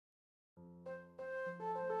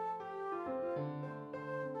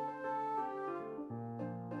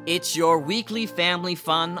It's your weekly family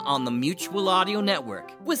fun on the Mutual Audio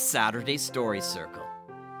Network with Saturday Story Circle.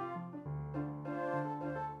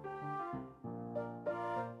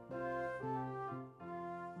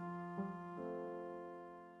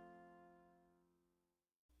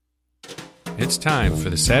 It's time for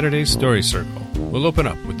the Saturday Story Circle. We'll open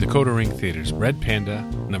up with Dakota Ring Theater's Red Panda,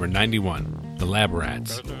 number 91, The Lab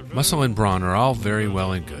Rats. Muscle and brawn are all very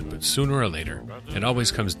well and good, but sooner or later, it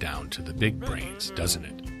always comes down to the big brains, doesn't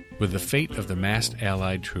it? With the fate of the massed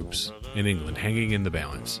Allied troops in England hanging in the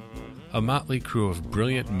balance, a motley crew of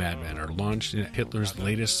brilliant madmen are launched in Hitler's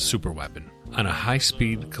latest superweapon on a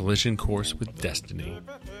high-speed collision course with destiny.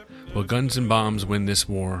 Will guns and bombs win this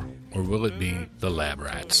war, or will it be the Lab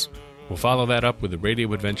Rats? We'll follow that up with the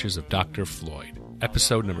radio adventures of Dr. Floyd,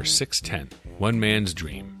 episode number 610, One Man's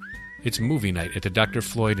Dream. It's movie night at the Dr.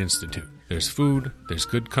 Floyd Institute. There's food, there's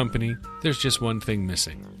good company, there's just one thing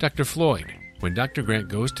missing. Dr. Floyd. When Dr. Grant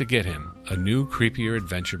goes to get him, a new, creepier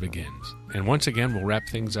adventure begins. And once again, we'll wrap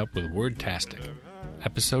things up with Wordtastic,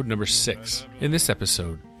 episode number 6. In this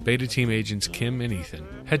episode, Beta Team agents Kim and Ethan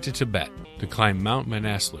head to Tibet to climb Mount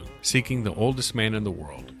Manaslu, seeking the oldest man in the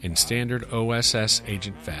world, in standard OSS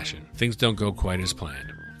agent fashion. Things don't go quite as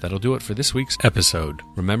planned. That'll do it for this week's episode.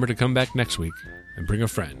 Remember to come back next week and bring a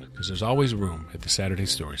friend, because there's always room at the Saturday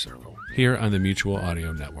Story Circle, here on the Mutual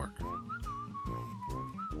Audio Network.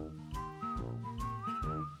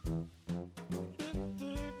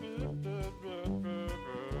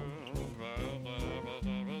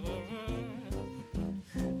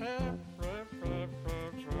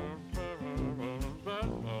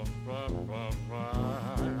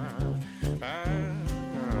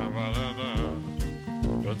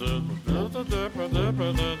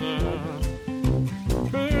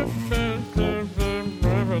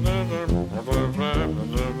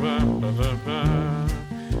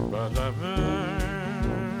 Ba-da-ba